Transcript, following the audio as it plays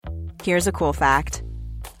Here's a cool fact.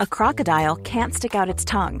 A crocodile can't stick out its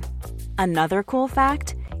tongue. Another cool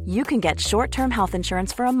fact, you can get short-term health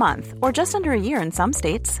insurance for a month or just under a year in some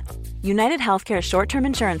states. United Healthcare short-term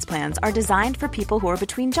insurance plans are designed for people who are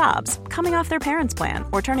between jobs, coming off their parents' plan,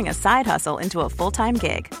 or turning a side hustle into a full-time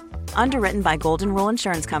gig. Underwritten by Golden Rule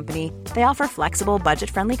Insurance Company, they offer flexible,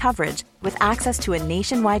 budget-friendly coverage with access to a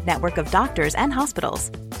nationwide network of doctors and hospitals.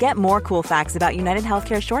 Get more cool facts about United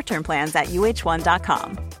Healthcare short-term plans at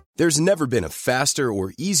uh1.com. There's never been a faster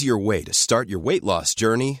or easier way to start your weight loss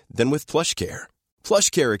journey than with PlushCare.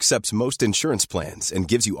 PlushCare accepts most insurance plans and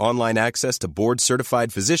gives you online access to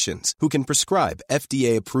board-certified physicians who can prescribe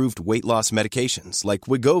FDA-approved weight loss medications like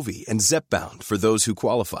Wegovy and Zepbound for those who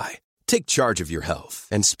qualify. Take charge of your health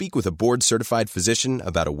and speak with a board-certified physician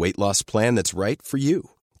about a weight loss plan that's right for you.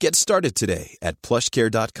 Get started today at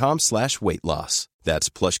plushcare.com/weightloss. That's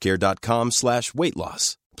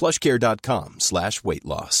plushcare.com/weightloss.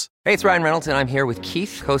 plushcare.com/weightloss. Hey, it's Ryan Reynolds, and I'm here with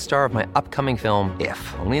Keith, co-star of my upcoming film,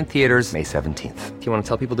 If, only in theaters May 17th. Do you want to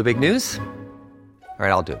tell people the big news? All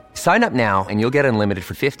right, I'll do it. Sign up now and you'll get unlimited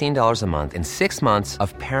for $15 a month and 6 months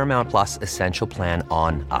of Paramount Plus Essential Plan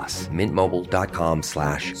on us.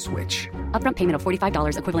 MintMobile.com/switch. Upfront payment of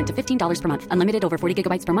 $45 equivalent to $15 per month. Unlimited over 40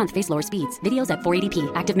 gigabytes per month. Face lower speeds. Videos at 480p.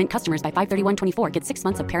 Active Mint customers by 531.24 get 6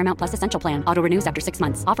 months of Paramount Plus Essential Plan. Auto renews after 6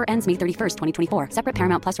 months. Offer ends May 31st, 2024. Separate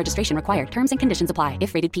Paramount Plus registration required. Terms and conditions apply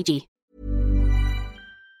if rated PG.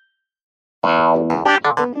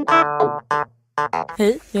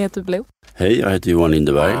 Hej, jag heter Blue. Hej, jag heter Johan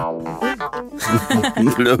Lindeberg.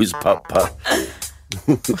 Blues pappa.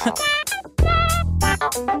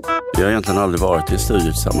 Vi har egentligen aldrig varit i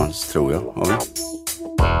studio tillsammans, tror jag. Har vi?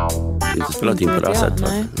 Inte spelat in på det här sättet.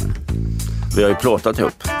 Nej. Vi har ju plåtat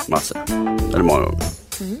ihop massor. Eller många gånger.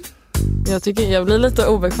 Jag blir lite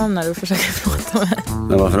obekväm när du försöker plåta mig.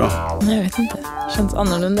 Men varför då? Nej, jag vet inte. Det känns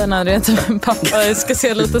annorlunda när det är typ en pappa ska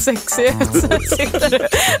se lite sexig ut. Så sitter du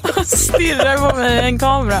och stirrar på mig i en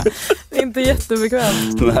kamera. Det är inte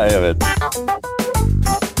jättebekvämt. Nej, jag vet.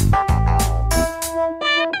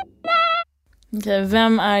 Okej,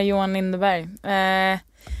 vem är Johan Lindeberg?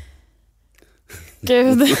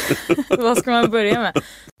 Gud, vad ska man börja med?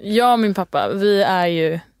 Jag och min pappa, vi är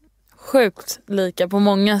ju sjukt lika på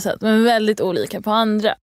många sätt, men väldigt olika på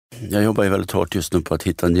andra. Jag jobbar ju väldigt hårt just nu på att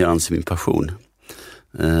hitta en nyans i min passion.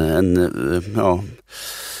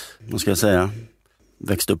 Vad ska jag säga?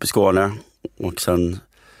 Växte upp i Skåne och sen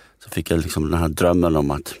så fick jag liksom den här drömmen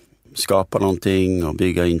om att skapa någonting och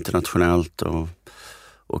bygga internationellt och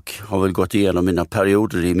har väl gått igenom mina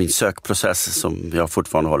perioder i min sökprocess som jag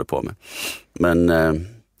fortfarande håller på med. Men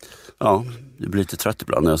det blir lite trött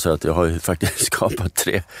ibland när jag säger att jag har ju faktiskt skapat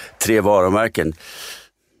tre varumärken.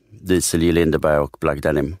 Diesel, J. Lindeberg och Black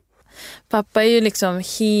Denim. Pappa är ju liksom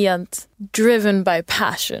helt driven by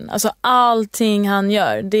passion. Alltså allting han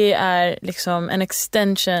gör, det är liksom en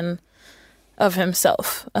extension of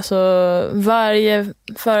himself. Alltså varje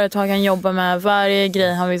företag han jobbar med, varje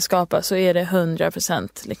grej han vill skapa, så är det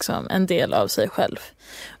 100% liksom en del av sig själv.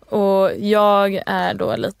 Och jag är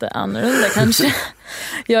då lite annorlunda kanske.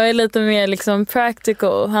 Jag är lite mer liksom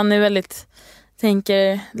practical. Han är väldigt,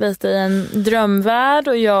 tänker lite i en drömvärld,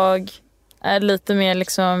 och jag är lite mer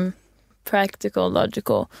liksom practical,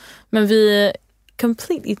 logical. Men vi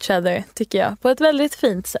complete each other, tycker jag, på ett väldigt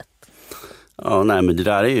fint sätt. Ja, nej, men det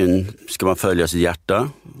där är ju ska man följa sitt hjärta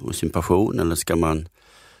och sin passion, eller ska man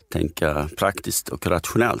tänka praktiskt och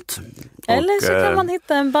rationellt? Eller så kan man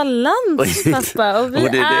hitta en balans, pappa. Och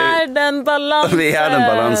vi är den balansen. Vi är den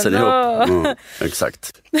balansen ihop.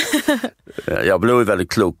 Exakt. Jag blev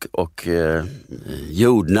väldigt klok och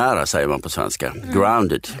jordnära, säger man på svenska.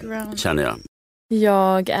 Grounded, känner jag.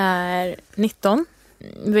 Jag är 19.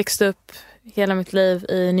 Växte upp hela mitt liv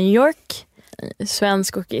i New York.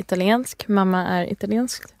 Svensk och italiensk. Mamma är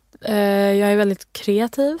italiensk. Jag är väldigt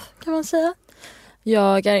kreativ, kan man säga.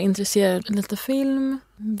 Jag är intresserad av lite film.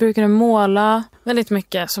 Brukar måla väldigt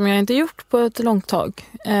mycket, som jag inte gjort på ett långt tag.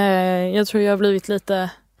 Jag tror jag har blivit lite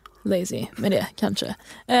lazy med det, kanske.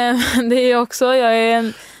 Det är också, jag är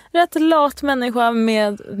en rätt lat människa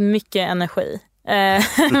med mycket energi.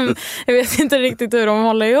 Jag vet inte riktigt hur de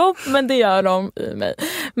håller ihop, men det gör de i mig.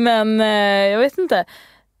 Men jag vet inte.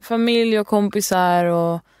 Familj och kompisar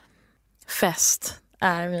och fest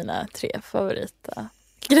är mina 3 favoriter.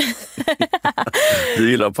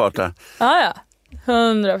 Du gillar att prata? Ja,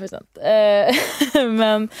 100%.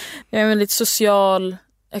 Men jag är en väldigt social,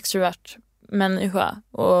 extrovert människa.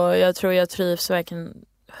 Och jag tror jag trivs verkligen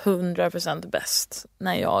 100% bäst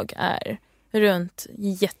när jag är runt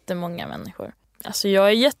jättemånga människor. Alltså jag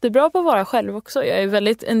är jättebra på att vara själv också. Jag är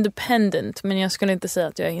väldigt independent, men jag skulle inte säga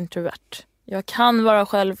att jag är introvert. Jag kan vara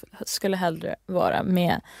själv, skulle hellre vara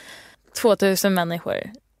med 2000 människor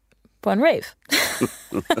på en rave.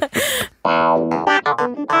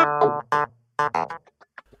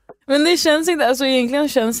 Men det känns inte, alltså egentligen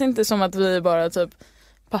känns det inte som att vi är bara typ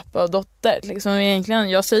pappa och dotter. Liksom egentligen,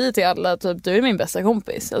 jag säger till alla typ, du är min bästa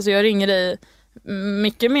kompis. Alltså jag ringer dig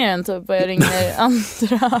mycket mer än typ vad jag ringer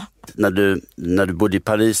andra. När du bodde i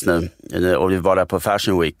Paris nu och vi var där på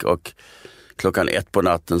Fashion Week och 1:00 på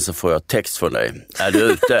natten så får jag text från dig. Är du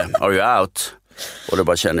ute? Are you out? Och då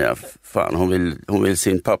bara känner jag, fan hon vill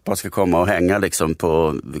sin pappa ska komma och hänga liksom på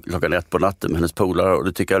 1:00 på natten med hennes polare. Och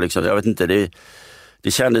det tycker jag liksom, jag vet inte,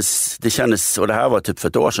 det kändes, och det här var typ för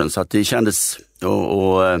ett år sedan, så att det kändes,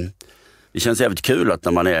 och det känns jävligt kul att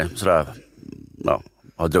när man är sådär, ja,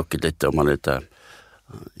 har druckit lite och man är lite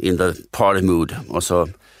in the party mood och så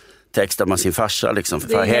textar man sin farsa liksom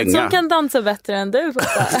för att hänga. Det är ingen som kan dansa bättre än du.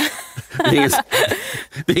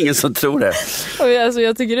 Det är ingen som tror det. Och alltså,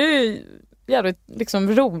 jag tycker det är jävligt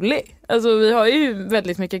liksom roligt. Alltså vi har ju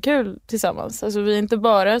väldigt mycket kul tillsammans. Alltså vi är inte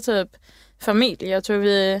bara typ familj. Jag tror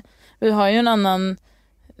vi har ju en annan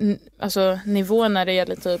nivå när det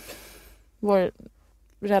gäller typ vår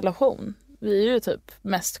relation. Vi är ju typ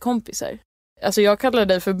mest kompisar. Alltså jag kallar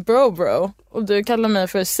dig för bro och du kallar mig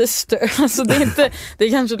för sister. Alltså det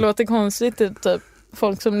kanske låter konstigt till typ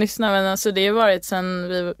folk som lyssnar, men alltså det har varit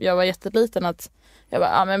sen jag var jätteliten att jag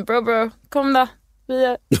bara, men bro, kom då.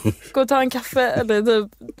 Vi går och ta en kaffe. Eller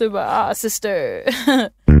typ, du bara, sister.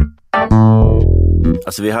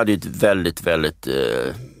 Alltså vi hade ju ett väldigt, väldigt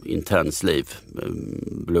intens liv.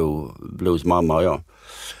 Blues mamma och jag.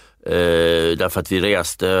 Därför att vi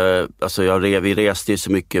reste, alltså vi reste ju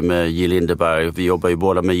så mycket med J. Lindeberg. Vi jobbar ju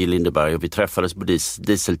båda med J. Lindeberg och vi träffades på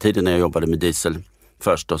dieseltiden när jag jobbade med diesel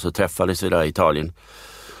först, och så träffades vi där i Italien.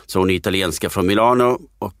 Så hon är italienska från Milano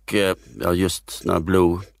och just när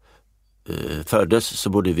Blue föddes så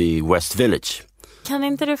bodde vi i West Village. Kan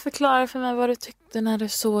inte du förklara för mig vad du tyckte när du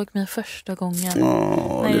såg mig första gången?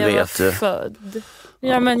 När jag var född.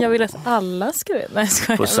 Ja, men jag vill att alla ska veta.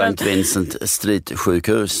 Nej, på St. Vincent Street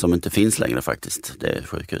sjukhus som inte finns längre faktiskt. Det är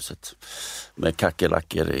sjukhuset. Med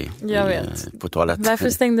kackerlackor på toaletten. Varför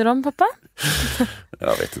stängde de, pappa?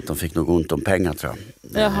 Jag vet inte, de fick nog ont om pengar tror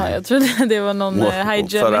jag. Jaha, jag trodde det var någon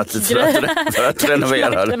hygienic-grej. För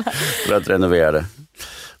att renovera det.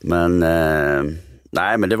 Men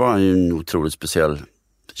nej, men det var en otroligt speciell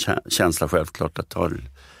känsla självklart att ha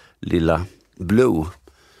lilla Blue,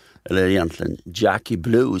 eller egentligen Jackie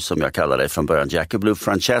Blue som jag kallar det från början, Jackie Blue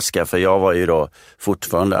Francesca, för jag var ju då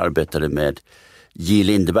fortfarande arbetade med J.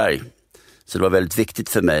 Lindeberg. Så det var väldigt viktigt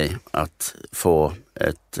för mig att få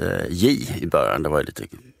ett J i början. Det var lite...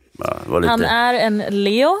 Han är en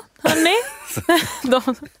Leo, hörni.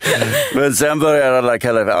 Men sen började alla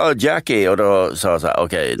kalla det Jackie, och då sa jag så här,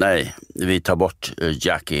 okej, nej, vi tar bort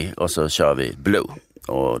Jackie och så kör vi Blue.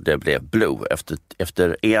 Och det blev Blue.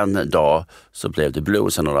 Efter en dag så blev det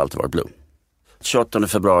Blue, sen har det alltid varit Blue. 28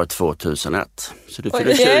 februari 2001. Så du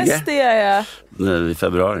fyller 20. Yes, det är jag. Nu i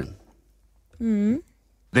februari. Mm.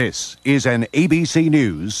 This is an ABC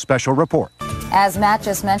News special report. As Matt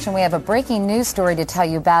just mentioned, we have a breaking news story to tell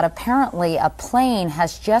you about. Apparently, a plane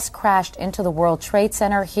has just crashed into the World Trade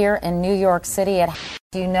Center here in New York City.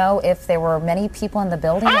 Do you know if there were many people in the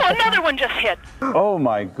building? Another one just hit. Oh,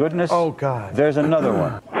 my goodness. Oh, God. There's another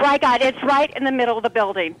one. Right, God, it's right in the middle of the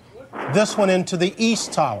building. This one into the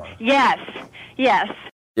East Tower. Yes.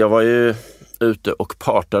 Jag var ju ute och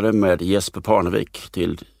partade med Jesper Parnevik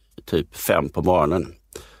till typ 5 på morgonen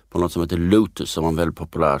på något som heter Lotus, som var en väldigt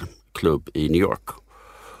populär klubb i New York.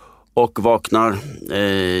 Och vaknar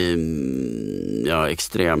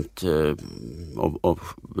extremt och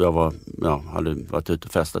jag hade varit ute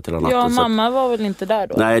och festat hela natten. Ja, mamma var väl inte där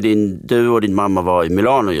då? Nej, du och din mamma var i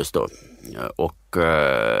Milano just då. Och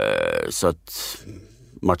så att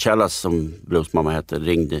Marcella, som bluesmamma hette,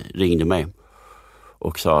 ringde mig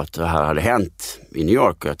och sa att det här hade hänt i New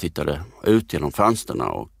York, och jag tittade ut genom fönsterna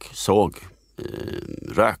och såg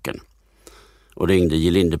röken. Och ringde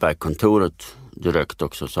J. Lindeberg-kontoret direkt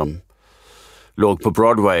också, som låg på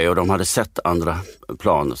Broadway, och de hade sett andra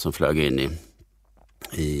plan som flög in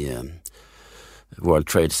i World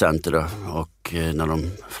Trade Center då, och när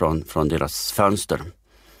de från deras fönster.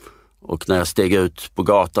 Och när jag steg ut på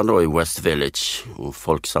gatan då i West Village, och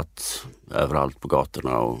folk satt överallt på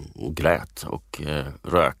gatorna och grät och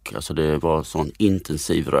rök. Alltså det var sån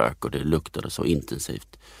intensiv rök och det luktade så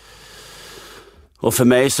intensivt. Och för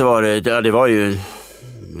mig så var det var ju,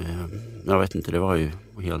 jag vet inte, det var ju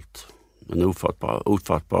helt en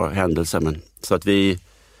ofattbar händelse. Men, så att vi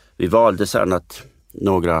valde sen att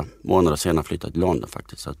några månader senare flytta till London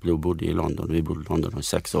faktiskt. Så att Blue bodde i London, och vi bodde i London i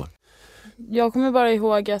 6 år. jag kommer bara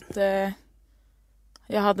ihåg att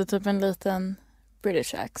jag hade typ en liten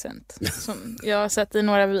British accent som jag har sett i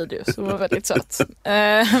några videos som var väldigt söt.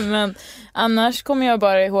 Men annars kommer jag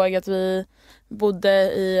bara ihåg att vi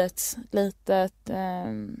bodde i ett litet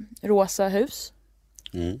rosa hus.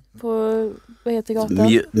 På, vad heter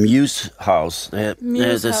gatan? Muse House. Det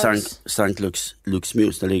heter Sankt Lux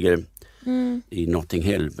Muse. Det ligger i Notting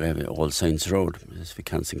Hill bredvid All Saints Road vid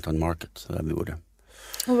Kensington Market. Så där vi bodde.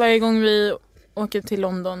 Och varje gång vi åker till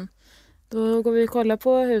London då går vi och kollar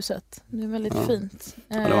på huset. Det är väldigt fint.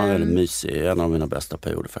 Ja, det var väldigt mysigt. En av mina bästa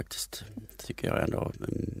perioder faktiskt. Tycker jag ändå.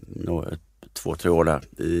 2-3 år där.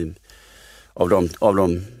 Av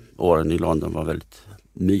de åren i London var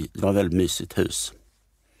det var väldigt mysigt hus.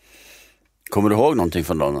 Kommer du ihåg någonting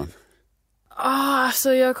från London?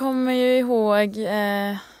 Alltså jag kommer ju ihåg...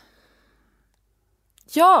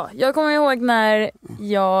 jag kommer ihåg när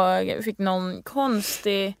jag fick någon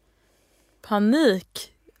konstig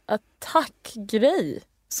panikattackgrej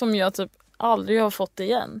som jag typ aldrig har fått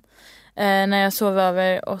igen. När jag sov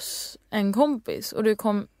över hos en kompis och du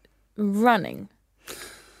kom running.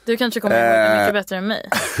 Du kanske kommer ihåg det mycket bättre än mig.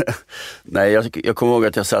 Nej, jag kommer ihåg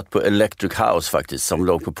att jag satt på Electric House faktiskt, som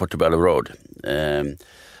låg på Portobello Road.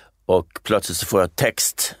 Och plötsligt så får jag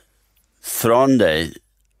text från dig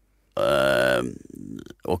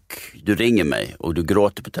och du ringer mig och du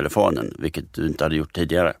gråter på telefonen, vilket du inte hade gjort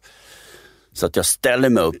tidigare. Så att jag ställer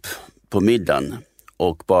mig upp på middagen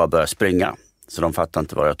och bara börjar springa. Så de fattade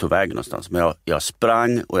inte var jag tog vägen någonstans. Men jag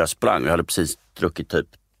sprang. Jag hade precis druckit typ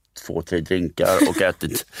 2-3 drinkar och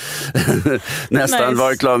ätit nästan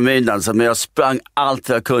var klar med middagen. Men jag sprang allt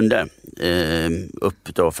jag kunde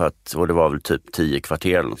upp då och det var väl typ 10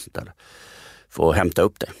 kvarter eller något sånt där. För att hämta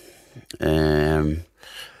upp det.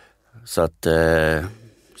 Så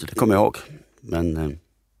det kommer jag ihåg. Men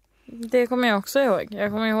det kommer jag också ihåg.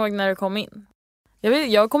 Jag kommer ihåg när du kom in.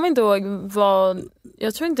 Jag kommer inte ihåg vad...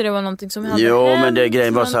 Jag tror inte det var någonting som hade hänt. Men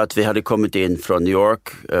grejen var så att vi hade kommit in från New York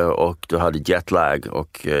och du hade jetlag.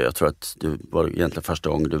 Och jag tror att det var egentligen första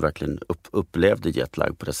gången du verkligen upplevde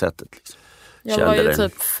jetlag på det sättet. Liksom. Jag var ju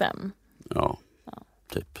typ 5. Ja,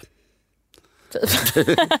 typ.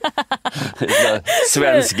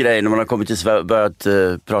 Svensk grej, när man har kommit till börjat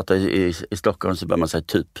prata i Stockholm så börjar man säga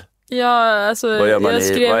typ. Ja, alltså jag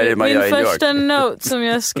skrev min första note som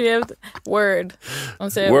jag skrev word.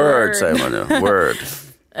 Word säger man nu, word.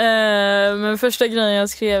 Men första grejen jag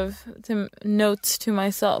skrev till notes to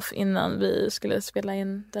myself innan vi skulle spela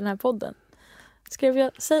in den här podden skrev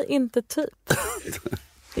jag, säg inte typ.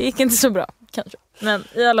 Det gick inte så bra, kanske. Men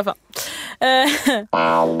i alla fall.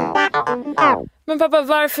 Men pappa,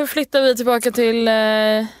 varför flyttar vi tillbaka till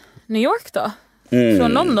New York då?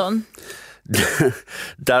 Från London?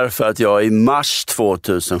 Därför att jag i mars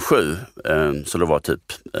 2007, så det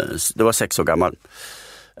var 6 år gammal,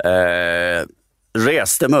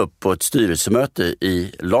 reste mig upp på ett styrelsemöte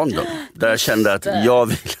i London där jag kände att jag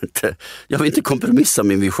vill inte kompromissa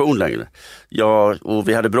min vision längre. Och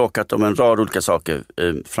vi hade bråkat om en rad olika saker,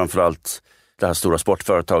 framförallt det här stora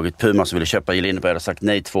sportföretaget Puma som ville köpa i Lindeberg hade sagt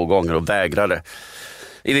nej 2 gånger och vägrade.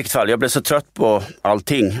 I vilket fall, jag blev så trött på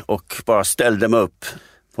allting och bara ställde mig upp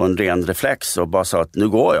på en ren reflex och bara sa att nu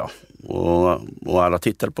går jag. Och alla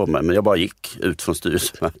tittade på mig, men jag bara gick ut från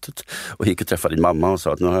styrelsemötet och gick och träffade din mamma och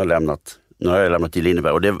sa att nu har jag lämnat till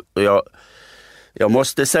Lindeberg. Och jag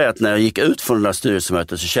måste säga att när jag gick ut från det här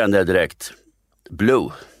styrelsemötet så kände jag direkt blue.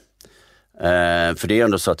 För det är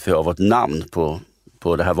ändå så att vi har vårt namn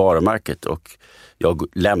på det här varumärket och jag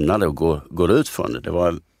lämnade och går ut från det. Det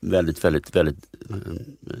var väldigt, väldigt, väldigt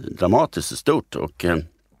dramatiskt och stort och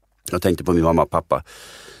jag tänkte på min mamma och pappa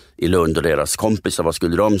i Lund och deras kompisar, vad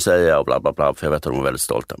skulle de säga och bla bla bla, för jag vet att de var väldigt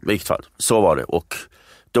stolta. I vilket fall, så var det. Och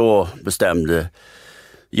då bestämde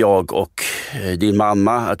jag och din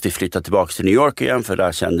mamma att vi flyttade tillbaka till New York igen, för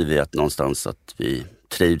där kände vi att någonstans att vi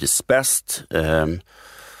trivdes bäst.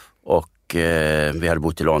 Vi hade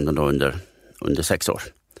bott i London då under 6 år.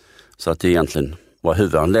 Så att det egentligen var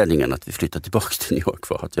huvudanledningen att vi flyttade tillbaka till New York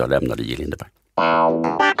för att jag lämnade J. Lindeberg.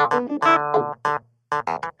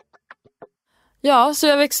 Ja, så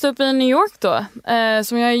jag växte upp i New York då,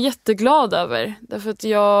 som jag är jätteglad över. Därför att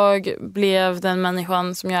jag blev den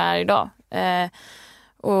människan som jag är idag.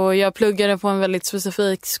 Och jag pluggade på en väldigt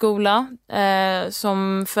specifik skola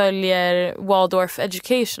som följer Waldorf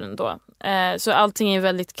Education då. Så allting är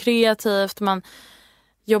väldigt kreativt. Man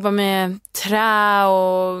jobbar med trä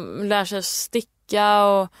och lär sig sticka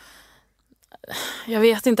och jag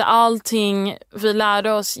vet inte, allting vi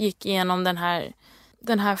lärde oss gick igenom den här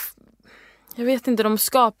jag vet inte, de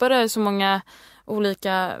skapade så många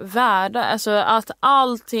olika världar. Alltså att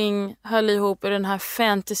allting höll ihop i den här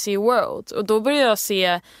fantasy world. Och då började jag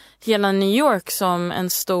se hela New York som en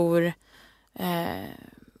stor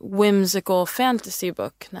whimsical fantasy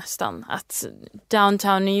book nästan. Att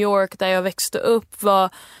downtown New York där jag växte upp var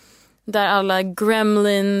där alla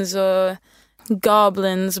gremlins och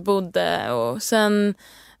goblins bodde. Och sen,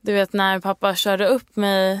 du vet, när pappa körde upp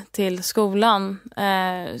mig till skolan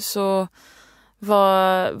så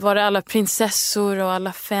var det alla prinsessor och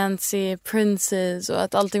alla fancy princes och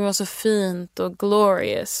att allting var så fint och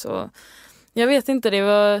glorious. Och jag vet inte, det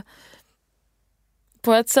var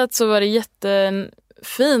på ett sätt så var det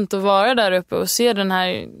jättefint att vara där uppe och se den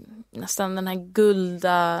här nästan den här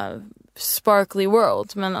gulda sparkly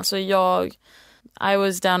world. Men alltså I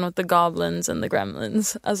was down with the goblins and the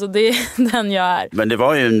gremlins. Alltså det är den jag är. Men det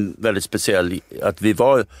var ju en väldigt speciell, att vi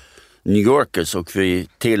var New Yorkers och vi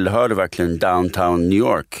tillhörde verkligen downtown New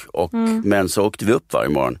York. Men så åkte vi upp varje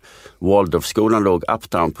morgon. Waldorfskolan låg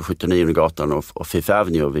uptown på 79 gatan och Fifth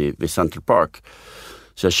Avenue vid Central Park.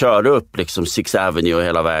 Så jag körde upp liksom Sixth Avenue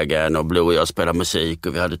hela vägen och Blue och jag spelade musik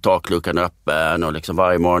och vi hade takluckan öppen och liksom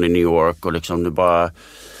varje morgon i New York och liksom det bara...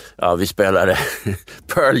 Ja, vi spelade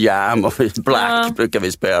Pearl Jam och Black brukar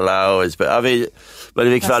vi spela. Och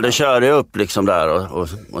men i kväll då körde jag upp liksom där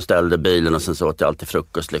och ställde bilen och sen så åt jag alltid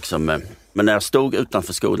frukost. Liksom. Men när jag stod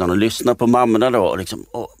utanför skolan och lyssnade på mammorna då, liksom,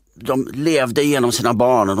 och de levde igenom sina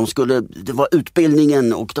barn och det var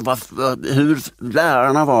utbildningen och det var hur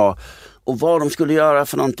lärarna var och vad de skulle göra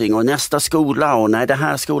för någonting och nästa skola och nej, det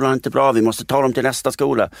här skolan är inte bra, vi måste ta dem till nästa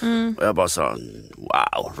skola. Och jag bara sa,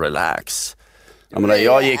 wow, relax.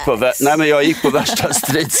 Jag gick på värsta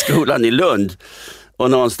stridsskolan i Lund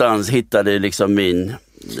och någonstans hittade liksom min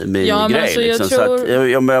grej. Alltså, liksom. Så att,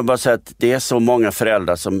 jag bara säger att det är så många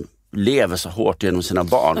föräldrar som lever så hårt genom sina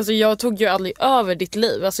barn. Alltså jag tog ju aldrig över ditt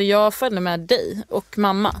liv. Alltså jag följde med dig och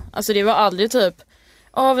mamma. Alltså det var aldrig typ,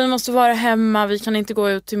 vi måste vara hemma, vi kan inte gå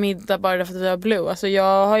ut till middag bara för att vi har Blue. Alltså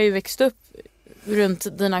jag har ju växt upp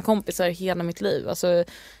runt dina kompisar hela mitt liv. Alltså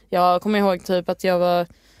jag kommer ihåg typ att jag var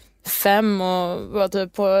 5 och var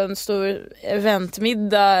typ på en stor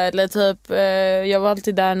eventmiddag eller typ jag var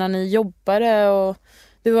alltid där när ni jobbade och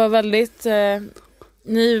det var väldigt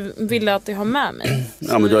ni ville att jag har med mig.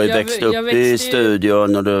 Ja, men du har ju växt upp i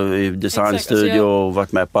studion och du i designstudio och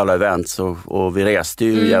varit med på alla events och vi reste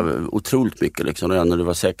ju otroligt mycket liksom. När du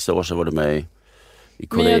var 6 år så var du med i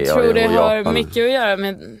Korea. Men jag tror det har Japan. mycket att göra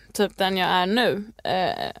med typ den jag är nu.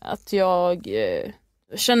 Att jag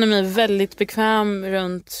känner mig väldigt bekväm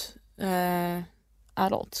runt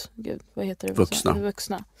vad heter det?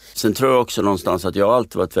 Vuxna. Sen tror jag också någonstans att jag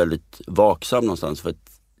alltid varit väldigt vaksam någonstans för att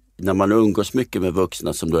när man umgås mycket med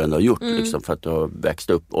vuxna som du ändå har gjort liksom, för att du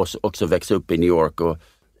har också växt upp i New York och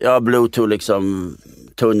jag Blue tog liksom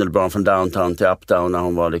tunnelbanan från downtown till uptown när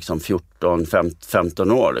hon var liksom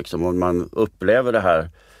 14-15 år liksom, och man upplever det här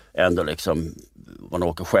ändå liksom, man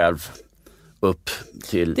åker själv upp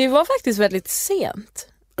till... Det var faktiskt väldigt sent.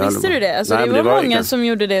 Visste du det? Alltså, det var många som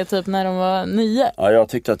gjorde det typ när de var 9. Ja, jag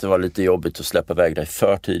tyckte att det var lite jobbigt att släppa iväg dig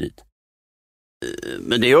för tidigt.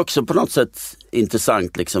 Men det är också på något sätt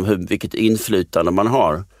intressant liksom, vilket inflytande man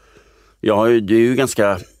har. Det är ju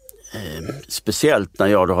ganska speciellt när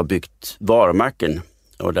jag då har byggt varumärken.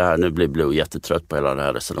 Och det här, nu blir Blue jättetrött på hela det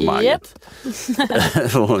här resonemanget.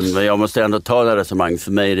 Yep. Men jag måste ändå ta det här resonemanget.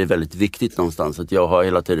 För mig är det väldigt viktigt någonstans att jag har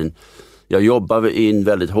hela tiden... Jag jobbar i en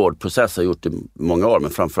väldigt hård process, har gjort det många år,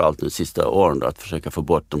 men framförallt de sista åren då, att försöka få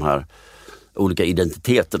bort de här olika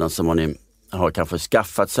identiteterna som man har kanske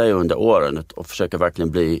skaffat sig under åren och försöka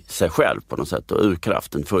verkligen bli sig själv på något sätt och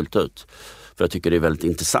urkraften fullt ut. För jag tycker det är väldigt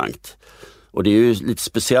intressant. Och det är ju lite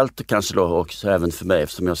speciellt kanske då också även för mig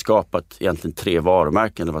eftersom jag har skapat egentligen 3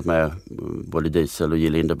 varumärken. Jag har varit med både Diesel och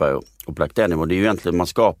Jill Lindeberg och Black Denim. Och det är ju egentligen, man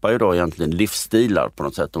skapar ju då egentligen livsstilar på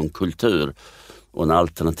något sätt och en kultur och en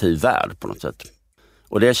alternativ värld på något sätt.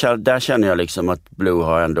 Och där känner jag liksom att Blue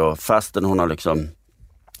har ändå, fastän hon har liksom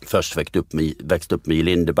först växt upp med Jill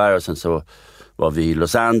Lindeberg och sen så var vi i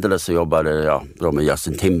Los Angeles och jobbade med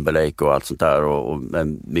Justin Timberlake och allt sånt där och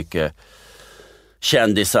med mycket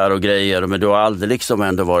kändisar och grejer, men du har aldrig liksom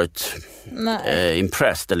ändå varit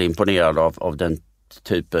impressed eller imponerad av den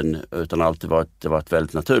typen, utan alltid varit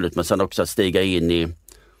väldigt naturligt. Men sen också att stiga in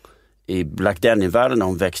i Black Denim-världen när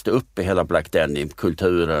hon växte upp i hela Black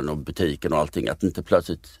Denim-kulturen och butiken och allting, att inte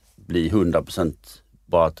plötsligt bli 100%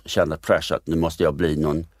 bara att känna pressure att nu måste jag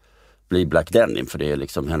bli Black Denim, för det är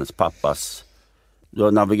liksom hennes pappas. Du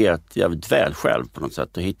har navigerat jävligt väl själv på något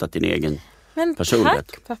sätt och hittat din egen personlighet.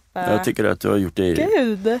 Tack pappa. Jag tycker att du har gjort det.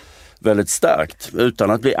 Gud. väldigt starkt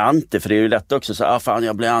utan att bli anti, för det är ju lätt också så fan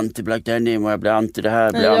jag blir anti Black Denim och jag blir anti det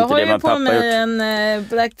här, blir anti det man pappa gjort. Jag har ju på mig en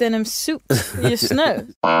Black Denim suit just nu.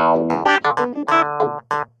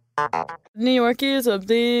 New York är ju typ,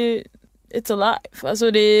 det är it's alive.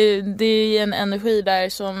 Alltså det är en energi där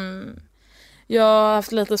som jag har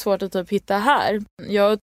haft lite svårt att typ hitta här.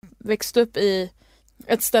 Jag växte upp i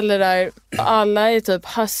ett ställe där alla är typ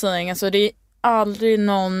hustling, alltså det är aldrig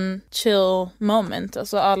någon chill moment.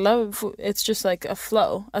 Alltså alla, it's just like a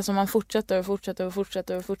flow. Alltså man fortsätter.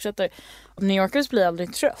 New Yorkers blir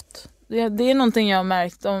aldrig trött. Det är någonting jag har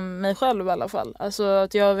märkt om mig själv i alla fall. Alltså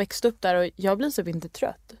att jag har växt upp där och jag blir typ inte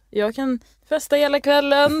trött. Jag kan festa hela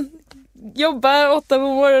kvällen, jobba 8 på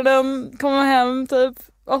morgonen, komma hem typ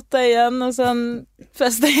 8 igen och sen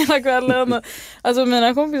festa hela kvällen. Alltså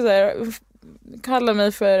mina kompisar kallar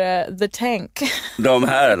mig för The Tank. De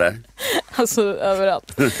här eller? Alltså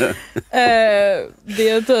överallt. Det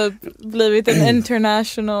har typ blivit en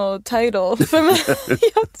international title för mig.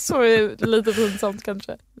 Så är lite pinsamt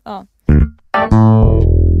kanske. Ja.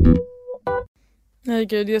 Nej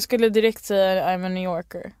gud, jag skulle direkt säga I'm a New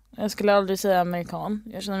Yorker. Jag skulle aldrig säga amerikan.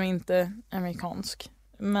 Jag känner mig inte amerikansk.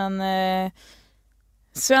 Men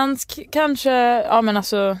svensk kanske. Ja men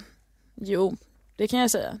alltså, jo, det kan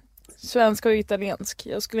jag säga. Svensk och italiensk.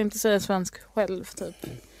 Jag skulle inte säga svensk själv typ.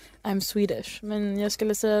 I'm Swedish. Men jag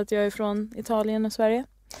skulle säga att jag är från Italien och Sverige.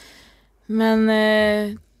 Men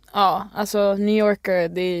ja, alltså New Yorker,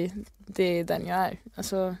 det är den jag är.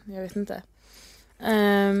 Alltså, jag vet inte.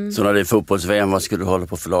 Så när det är fotbolls-VM, vad skulle du hålla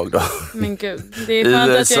på för lag då? Men gud, det är skönt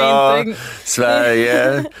USA, att jag inte...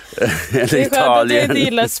 Sverige, eller Italien. Det är skönt att jag inte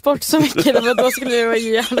gillar sport så mycket, för då skulle det vara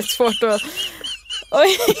jävligt svårt att...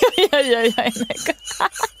 Oj. Jag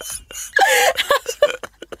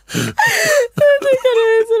tycker det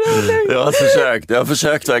är så roligt. Jag har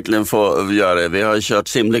försökt verkligen få göra det. Vi har kört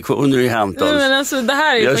simlektioner i Hamptons. Men alltså, det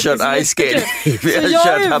här är vi har kört ice skating. Vi har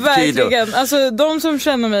kört verkligen, alltså de som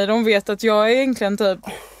känner mig, de vet att jag är egentligen typ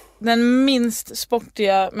den minst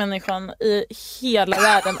sportiga människan i hela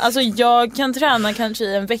världen. Alltså jag kan träna kanske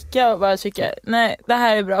i en vecka och bara tycka, nej, det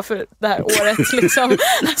här är bra för det här året liksom.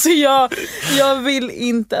 Alltså jag vill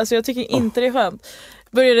inte, alltså jag tycker inte det är skönt.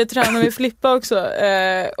 Började träna med Flippa också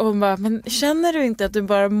och hon bara, men känner du inte att du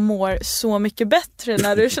bara mår så mycket bättre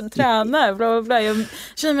när du tränar? Bla bla bla. Jag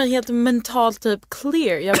känner mig helt mentalt typ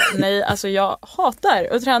clear. Nej, alltså jag hatar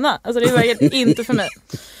att träna. Alltså det är verkligen inte för mig.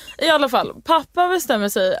 I alla fall, pappa bestämmer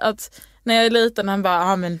sig att när jag är liten, han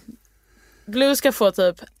bara, men Blue ska få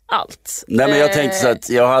typ allt. Nej men jag tänkte så att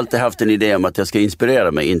jag har alltid haft en idé om att jag ska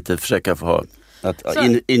inspirera mig, inte försöka få ha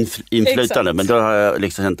inflytande. Exakt. Men då har jag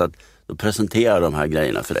liksom känt att då presenterar de här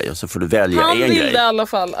grejerna för dig och så får du välja en grej. Han ville i alla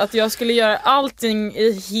fall att jag skulle göra allting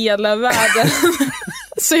i hela världen.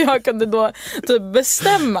 Så jag kunde då typ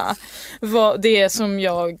bestämma vad det är som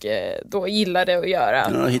jag då gillade att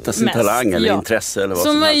göra. Ja, hitta sin talang eller intresse eller vad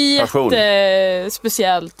som är passion.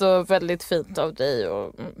 Jättespeciellt och väldigt fint av dig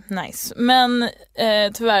och nice. Men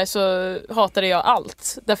tyvärr så hatade jag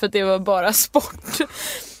allt därför att det var bara sport.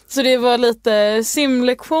 Så det var lite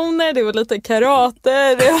simlektioner, det var lite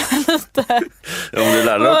karate, det var lite... Ja, om du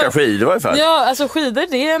lärde dig åka skidor i alla fall. Ja, alltså skidor,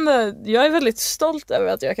 det är ändå... Jag är väldigt stolt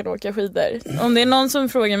över att jag kan åka skidor. Om det är någon som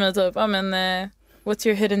frågar mig typ, what's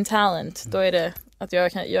your hidden talent? Då är det att jag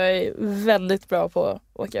är väldigt bra på att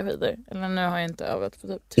åka skidor. Eller nu har jag inte övat på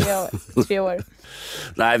typ 3 år.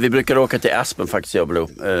 Nej, vi brukar åka till Aspen faktiskt, jag och Blue.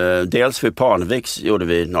 Dels för Parneviks gjorde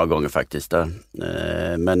vi några gånger faktiskt.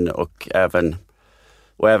 Men och även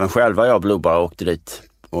själva jag och Blue bara åkte dit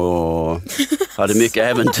och hade mycket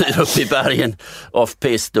äventyr uppe i bergen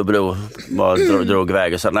off-pist och Blue drog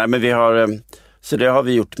iväg och så. Nej, men så det har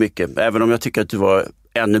vi gjort mycket. Även om jag tycker att du var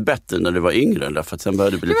ännu bättre när du var yngre, därför att sen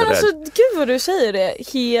började du bli lite rädd. Alltså, gud vad du säger det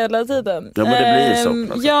hela tiden. Ja, men det blir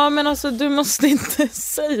så. Alltså. Ja, men alltså du måste inte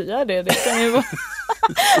säga det. Det kan ju vara...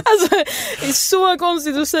 Alltså, det är så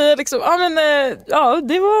konstigt att säga liksom,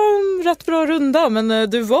 det var en rätt bra runda, men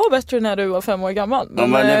du var bättre när du var 5 år gammal. Men,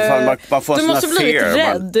 man får du måste bli lite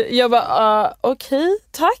rädd. Jag bara, okej,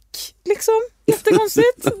 tack. Liksom,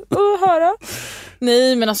 jättekonstigt att höra.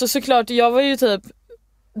 Nej, men alltså såklart, jag var ju typ...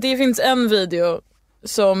 Det finns en video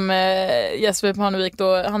som Jesper Parnevik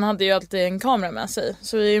då, han hade ju alltid en kamera med sig.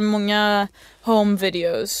 Så det är många home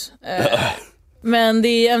videos. Men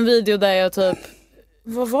det är en video där jag typ...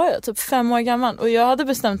 Vad var jag? Typ 5 år gammal. Och jag hade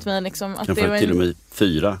bestämt mig liksom att det var till och med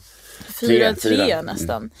 4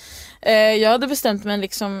 nästan. Jag hade bestämt mig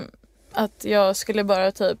liksom att jag skulle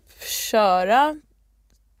bara typ köra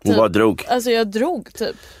Hon bara drog. Alltså jag drog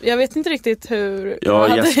typ. Jag vet inte riktigt hur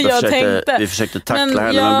jag tänkte. Vi försökte tackla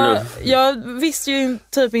henne. Jag visste ju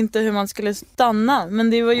typ inte hur man skulle stanna. Men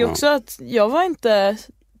det var ju också att jag var inte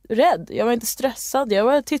rädd. Jag var inte stressad. Jag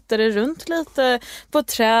bara tittade runt lite på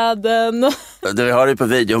träden. Vi har det på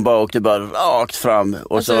video. Hon bara åkte rakt fram.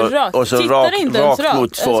 Och alltså, så rakt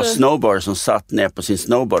mot två snowboarders som satt ner på sin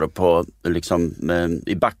snowboard på, liksom,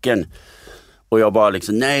 i backen. Och jag bara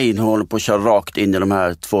liksom, nej, hon håller på att köra rakt in i de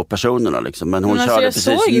här två personerna liksom. Men hon körde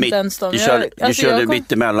precis mitt. Du körde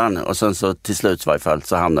mitt emellan. Och sen så till slut i varje fall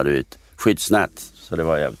så hamnade du i ett skyddsnät. Så det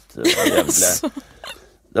var jävligt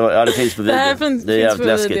det finns på video. Det är jävligt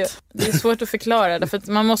läskigt. Det är svårt att förklara det, för att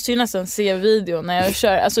man måste ju nästan se video när jag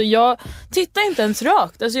kör. Alltså jag tittar inte ens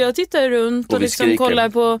rakt. Alltså jag tittar runt och liksom kollar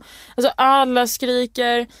på, alltså alla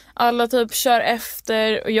skriker, alla typ kör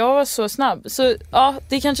efter och jag var så snabb. Så ja,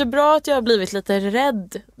 det är kanske bra att jag har blivit lite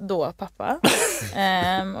rädd då, pappa.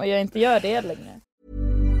 Och jag inte gör det längre.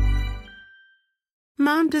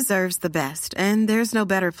 Mom deserves the best, and there's no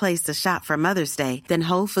better place to shop for Mother's Day than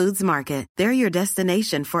Whole Foods Market. They're your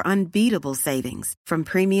destination for unbeatable savings, from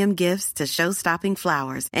premium gifts to show-stopping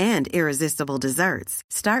flowers and irresistible desserts.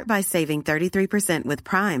 Start by saving 33% with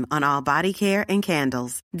Prime on all body care and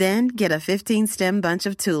candles. Then get a 15-stem bunch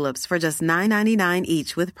of tulips for just $9.99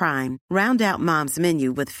 each with Prime. Round out Mom's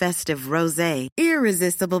menu with festive rosé,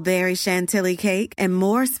 irresistible berry chantilly cake, and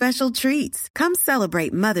more special treats. Come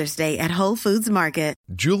celebrate Mother's Day at Whole Foods Market.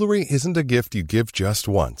 Jewelry isn't a gift you give just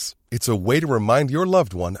once. It's a way to remind your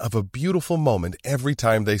loved one of a beautiful moment every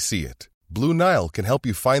time they see it. Blue Nile can help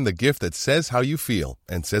you find the gift that says how you feel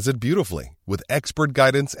and says it beautifully, with expert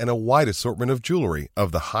guidance and a wide assortment of jewelry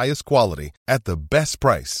of the highest quality at the best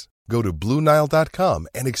price. Go to BlueNile.com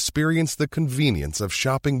and experience the convenience of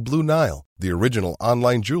shopping Blue Nile, the original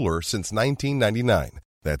online jeweler since 1999.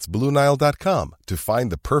 That's BlueNile.com to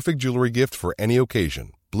find the perfect jewelry gift for any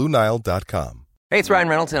occasion. BlueNile.com. Hey, it's Ryan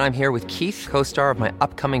Reynolds, and I'm here with Keith, co-star of my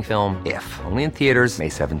upcoming film, If, only in theaters May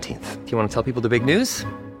 17th. Do you want to tell people the big news?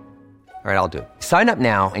 All right, I'll do it. Sign up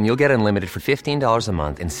now and you'll get unlimited for $15 a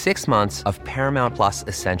month and 6 months of Paramount Plus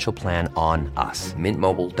Essential Plan on us.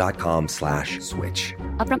 MintMobile.com/switch.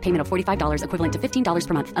 Upfront payment of $45 equivalent to $15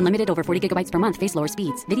 per month. Unlimited over 40 gigabytes per month. Face lower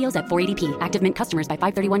speeds. Videos at 480p. Active Mint customers by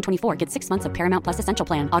 531.24 get 6 months of Paramount Plus Essential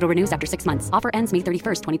Plan. Auto renews after 6 months. Offer ends May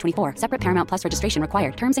 31st, 2024. Separate Paramount Plus registration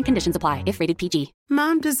required. Terms and conditions apply if rated PG.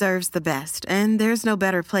 Mom deserves the best, and there's no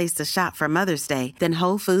better place to shop for Mother's Day than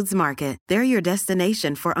Whole Foods Market. They're your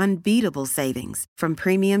destination for unbeatable savings, from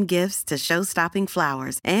premium gifts to show-stopping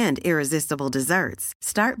flowers and irresistible desserts.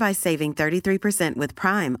 Start by saving 33% with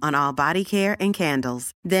Prime on all body care and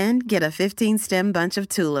candles. Then get a 15-stem bunch of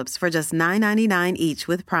tulips for just $9.99 each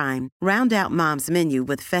with Prime. Round out Mom's menu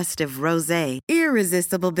with festive rosé,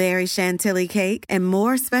 irresistible berry chantilly cake, and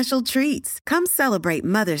more special treats. Come celebrate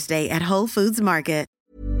Mother's Day at Whole Foods Market.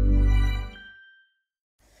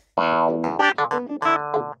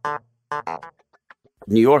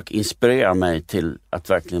 New York inspirerar mig till att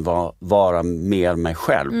verkligen vara mer mig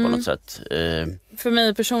själv på något sätt. För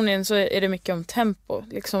mig personligen så är det mycket om tempo.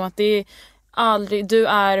 Liksom att det är aldrig, du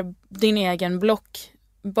är din egen block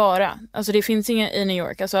bara. Alltså det finns inga i New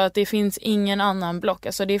York. Alltså att det finns ingen annan block.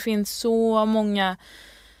 Alltså det finns så många.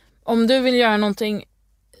 Om du vill göra någonting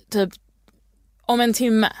typ om en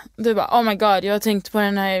timme. Du bara, oh my god, jag har tänkt på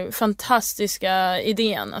den här fantastiska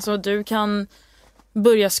idén. Alltså du kan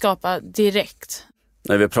börja skapa direkt.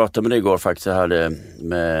 När vi pratade med det igår faktiskt, jag hade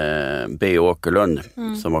med B. Åkerlund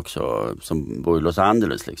som bor i Los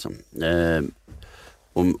Angeles liksom.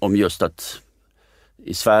 Om just att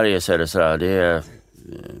i Sverige så är det så här, det är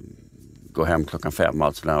gå hem 5:00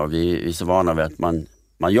 alltså där, och vi är så vana vid att man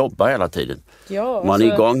jobbar hela tiden. Ja, man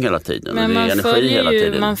är igång hela tiden. Men det är energi hela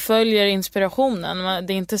tiden. Man följer inspirationen.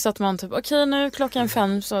 Det är inte så att man typ, okej, nu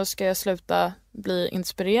 5:00 så ska jag sluta bli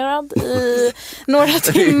inspirerad i några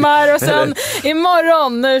timmar och sen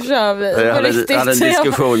imorgon nu kör vi. Jag hade en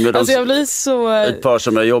diskussion med alltså jag blir så... ett par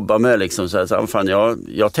som jag jobbar med liksom, så här, fan,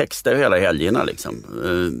 jag textar hela helgerna liksom.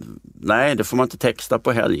 Nej, det får man inte texta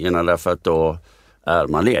på helgerna därför att då är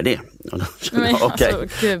man ledig. Men, okay. Alltså,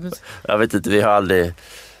 gud. Jag vet inte, vi har aldrig...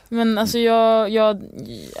 Men alltså jag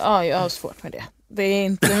har svårt med det. Det är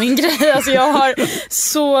inte min grej. Alltså jag har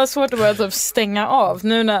så svårt att bara typ stänga av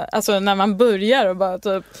nu när man börjar och bara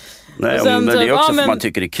typ... Nej, och sen, men det är också för att man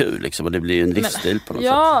tycker det är kul liksom, och det blir en livsstil på något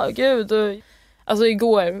sätt. Ja, gud. Alltså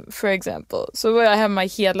igår, för exempel, så var jag hemma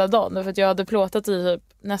hela dagen för att jag hade plåtat i typ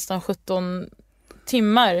nästan 17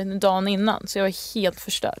 timmar dagen innan, så jag var helt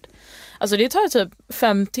förstörd. Alltså det tar typ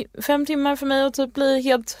 5 timmar för mig att typ bli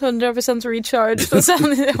helt 100% recharged och sen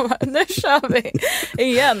nu kör vi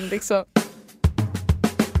igen liksom.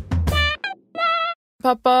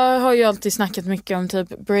 Pappa har ju alltid snackat mycket om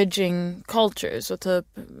typ bridging cultures och typ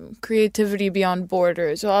creativity beyond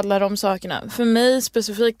borders och alla de sakerna. För mig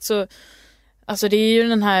specifikt så, alltså det är ju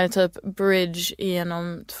den här typ bridge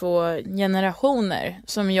genom 2 generationer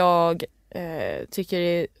som jag tycker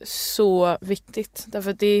är så viktigt.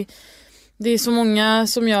 Därför att det är så många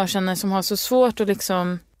som jag känner som har så svårt att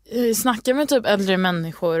liksom snacka med typ äldre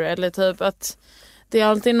människor, eller typ att det är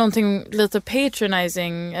alltid någonting lite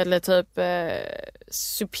patronizing eller typ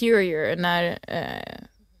superior när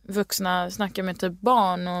vuxna snackar med typ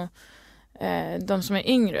barn och de som är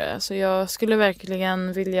yngre. Så jag skulle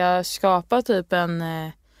verkligen vilja skapa typ en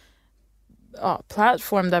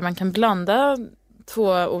plattform där man kan blanda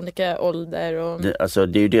 2 olika ålder. Och... Det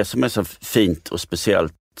är ju det som är så fint och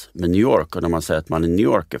speciellt med New York, och när man säger att man är New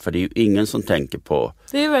Yorker, för det är ju ingen som tänker på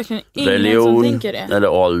det är verkligen ingen religion som tänker det. Eller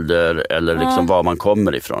ålder eller liksom var man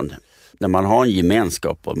kommer ifrån. När man har en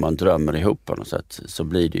gemenskap och man drömmer ihop på något sätt, så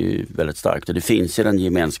blir det ju väldigt starkt. Och det finns i den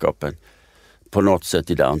gemenskapen på något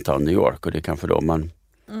sätt i downtown New York, och det är kanske då man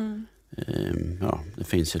det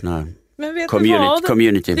finns ju den här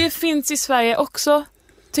community. Det finns i Sverige också,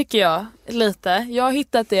 tycker jag, lite. Jag har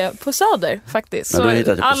hittat det på Söder faktiskt. Så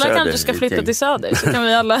alla kanske ska flytta till Söder, så kan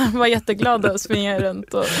vi alla vara jätteglada och springa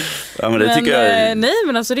runt. Och... Ja, men det tycker jag... Nej,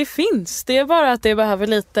 men alltså det finns. Det är bara att det behöver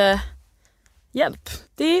lite hjälp.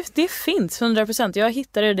 Det finns 100%. Jag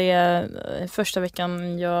hittade det första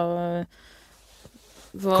veckan jag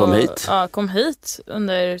kom hit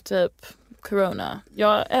under typ corona.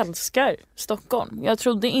 Jag älskar Stockholm. Jag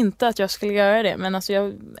trodde inte att jag skulle göra det, men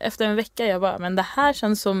alltså efter en vecka jag bara, men det här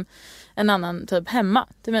känns som en annan typ hemma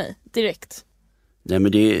till mig direkt. Nej,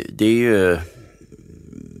 men det är ju,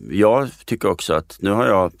 jag tycker också att nu har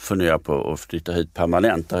jag funderat på att flytta hit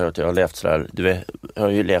permanent. Jag har levt sådär, jag har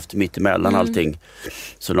ju levt mitt emellan allting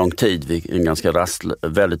så lång tid, en ganska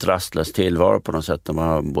väldigt rastlös tillvaro på något sätt. När man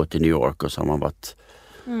har bott i New York och så har man varit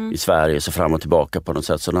i Sverige så fram och tillbaka på något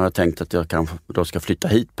sätt. Så nu har jag tänkt att jag kanske då ska flytta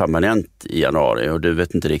hit permanent i januari, och du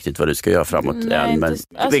vet inte riktigt vad du ska göra framåt än. Men i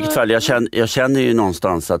vilket fall, jag känner ju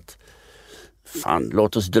någonstans att fan,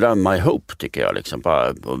 låt oss drömma ihop, tycker jag. Liksom.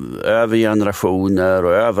 Bara, över generationer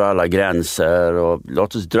och över alla gränser, och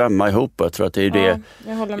låt oss drömma ihop. Jag tror att det är det.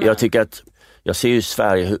 Jag tycker att jag ser ju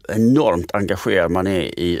Sverige hur enormt engagerad man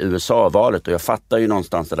är i USA-valet, och jag fattar ju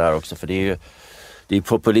någonstans det där också, för det är ju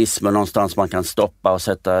populismen någonstans man kan stoppa och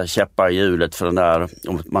sätta käppar i hjulet för den där,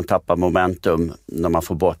 om man tappar momentum när man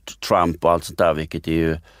får bort Trump och allt sånt där, vilket är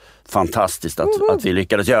ju fantastiskt att vi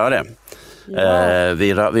lyckades göra det. Ja.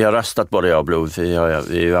 Vi har röstat, både jag och Blue, vi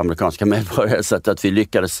är ju amerikanska medborgare, så att vi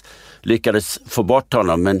lyckades få bort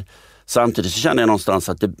honom, men samtidigt så känner jag någonstans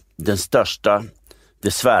att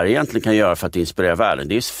det Sverige egentligen kan göra för att inspirera världen,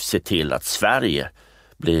 det är att se till att Sverige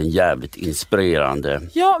blir en jävligt inspirerande,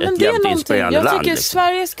 ett jävligt inspirerande land. Jag tycker liksom.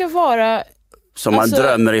 Sverige ska vara... Som man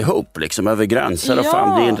drömmer ihop liksom, över gränser och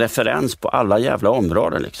fan blir en referens på alla jävla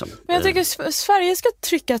områden liksom. Men jag tycker Sverige ska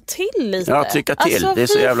trycka till lite. Ja, trycka till. Alltså, det är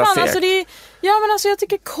så jävla fegt. Alltså, jag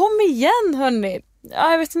tycker kom igen, hörni.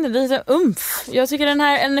 Ja, jag vet inte, lite umf. Jag tycker den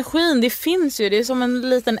här energin, det finns ju. Det är som en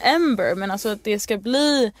liten ember, men alltså att det ska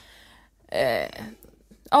bli...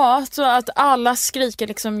 så att alla skriker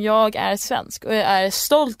liksom, jag är svensk och jag är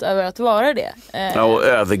stolt över att vara det. Och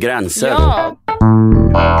över gränser. Ja.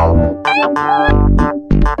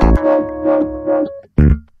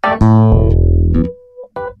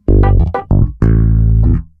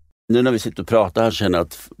 Nu när vi sitter och pratar här känner jag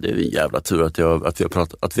att det är en jävla tur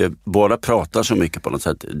att vi båda pratar så mycket på något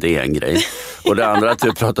sätt. Det är en grej. Och det andra är att vi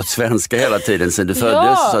har pratat svenska hela tiden sedan du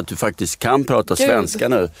föddes, så att du faktiskt kan prata svenska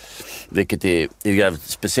nu. Vilket är jävligt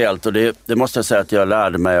speciellt. Och det måste jag säga att jag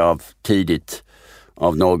lärde mig av tidigt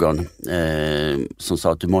av någon som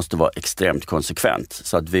sa att du måste vara extremt konsekvent.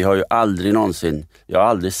 Så att vi har ju aldrig någonsin, jag har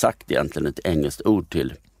aldrig sagt egentligen ett engelskt ord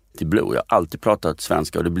till Blue. Jag har alltid pratat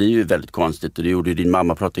svenska, och det blir ju väldigt konstigt, och det gjorde ju din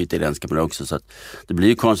mamma, pratade italienska med det också, så att det blir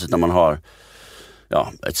ju konstigt när man har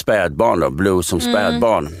ett spädbarn då, Blue som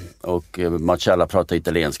spädbarn, och Marcella pratar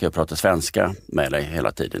italienska och pratar svenska med dig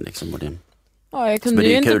hela tiden liksom, och det... Ja, jag kunde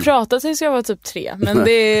ju inte prata tills jag var typ 3, men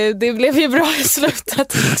det blev ju bra i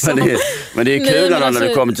slutet. Liksom. men det är kul när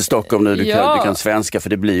du kommer till Stockholm nu, du kan svenska, för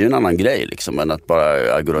det blir ju en annan grej liksom, än att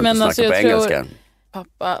bara gå runt och snacka på engelska.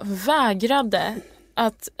 Pappa vägrade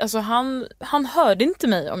att, alltså han hörde inte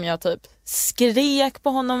mig om jag typ skrek på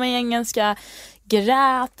honom i engelska,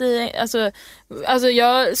 grät i, alltså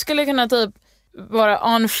jag skulle kunna typ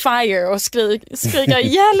vara on fire och skrika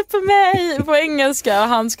hjälp mig på engelska, och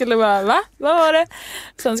han skulle bara, va? Vad var det?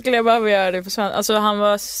 Sen skulle jag bara göra det på svenska. Alltså han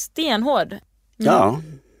var stenhård. Ja.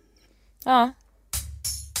 Ja.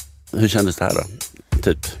 Hur kändes det här då?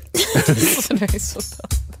 typ. Så det är så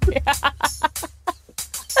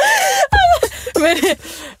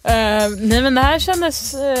nej men det här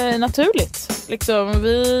kändes naturligt liksom.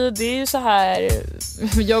 Det är ju så här.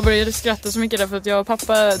 Jag började skratta så mycket därför att jag och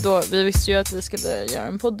pappa då, vi visste ju att vi skulle göra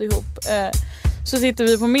en podd ihop. Så sitter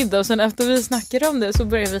vi på middag och sen efter vi snackade om det så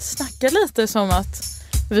började vi snacka lite som att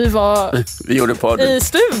vi var vi gjorde podd i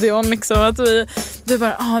studion liksom, att vi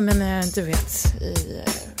bara men du vet i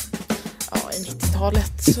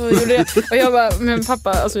 90-talet så gjorde jag. Och jag bara, men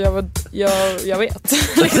pappa, alltså jag vet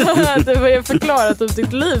liksom, att du började förklara typ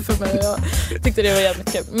ditt liv för mig. Jag tyckte det var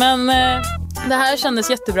jättekul. Men det här kändes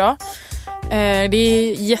jättebra. Det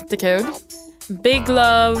är jättekul. Big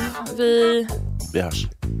love. Vi hörs.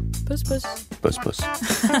 Puss puss. Puss puss.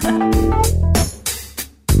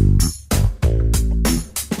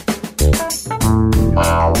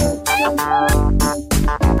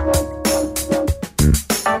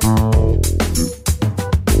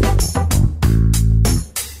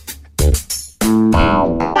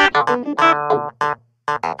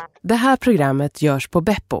 Det här programmet görs på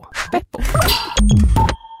Beppo.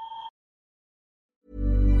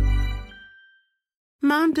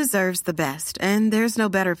 Mom deserves the best, and there's no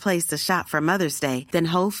better place to shop for Mother's Day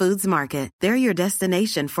than Whole Foods Market. They're your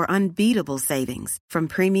destination for unbeatable savings, from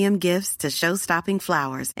premium gifts to show-stopping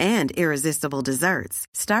flowers and irresistible desserts.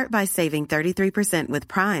 Start by saving 33% with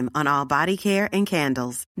Prime on all body care and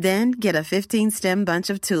candles. Then get a 15-stem bunch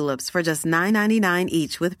of tulips for just $9.99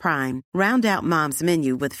 each with Prime. Round out Mom's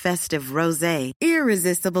menu with festive rosé,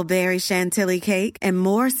 irresistible berry chantilly cake, and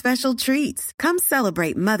more special treats. Come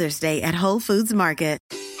celebrate Mother's Day at Whole Foods Market.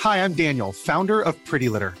 Hi, I'm Daniel, founder of Pretty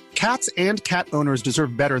Litter. Cats and cat owners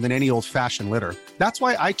deserve better than any old-fashioned litter. That's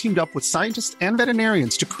why I teamed up with scientists and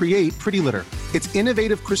veterinarians to create Pretty Litter. Its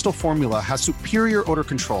innovative crystal formula has superior odor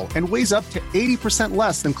control and weighs up to 80%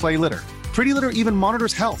 less than clay litter. Pretty Litter even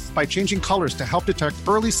monitors health by changing colors to help detect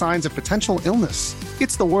early signs of potential illness.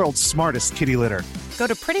 It's the world's smartest kitty litter. Go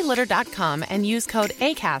to prettylitter.com and use code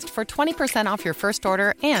ACAST for 20% off your first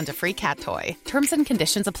order and a free cat toy. Terms and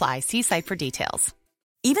conditions apply. See site for details.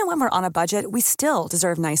 Even when we're on a budget, we still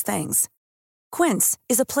deserve nice things. Quince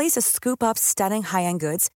is a place to scoop up stunning high-end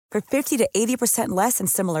goods for 50 to 80% less than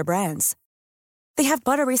similar brands. They have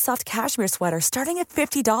buttery soft cashmere sweaters starting at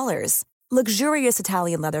 $50, luxurious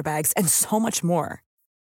Italian leather bags, and so much more.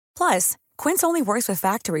 Plus, Quince only works with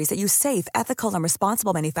factories that use safe, ethical, and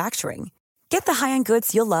responsible manufacturing. Get the high-end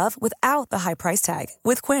goods you'll love without the high price tag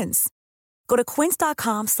with Quince. Go to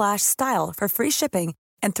quince.com/style for free shipping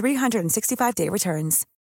and 365-day returns.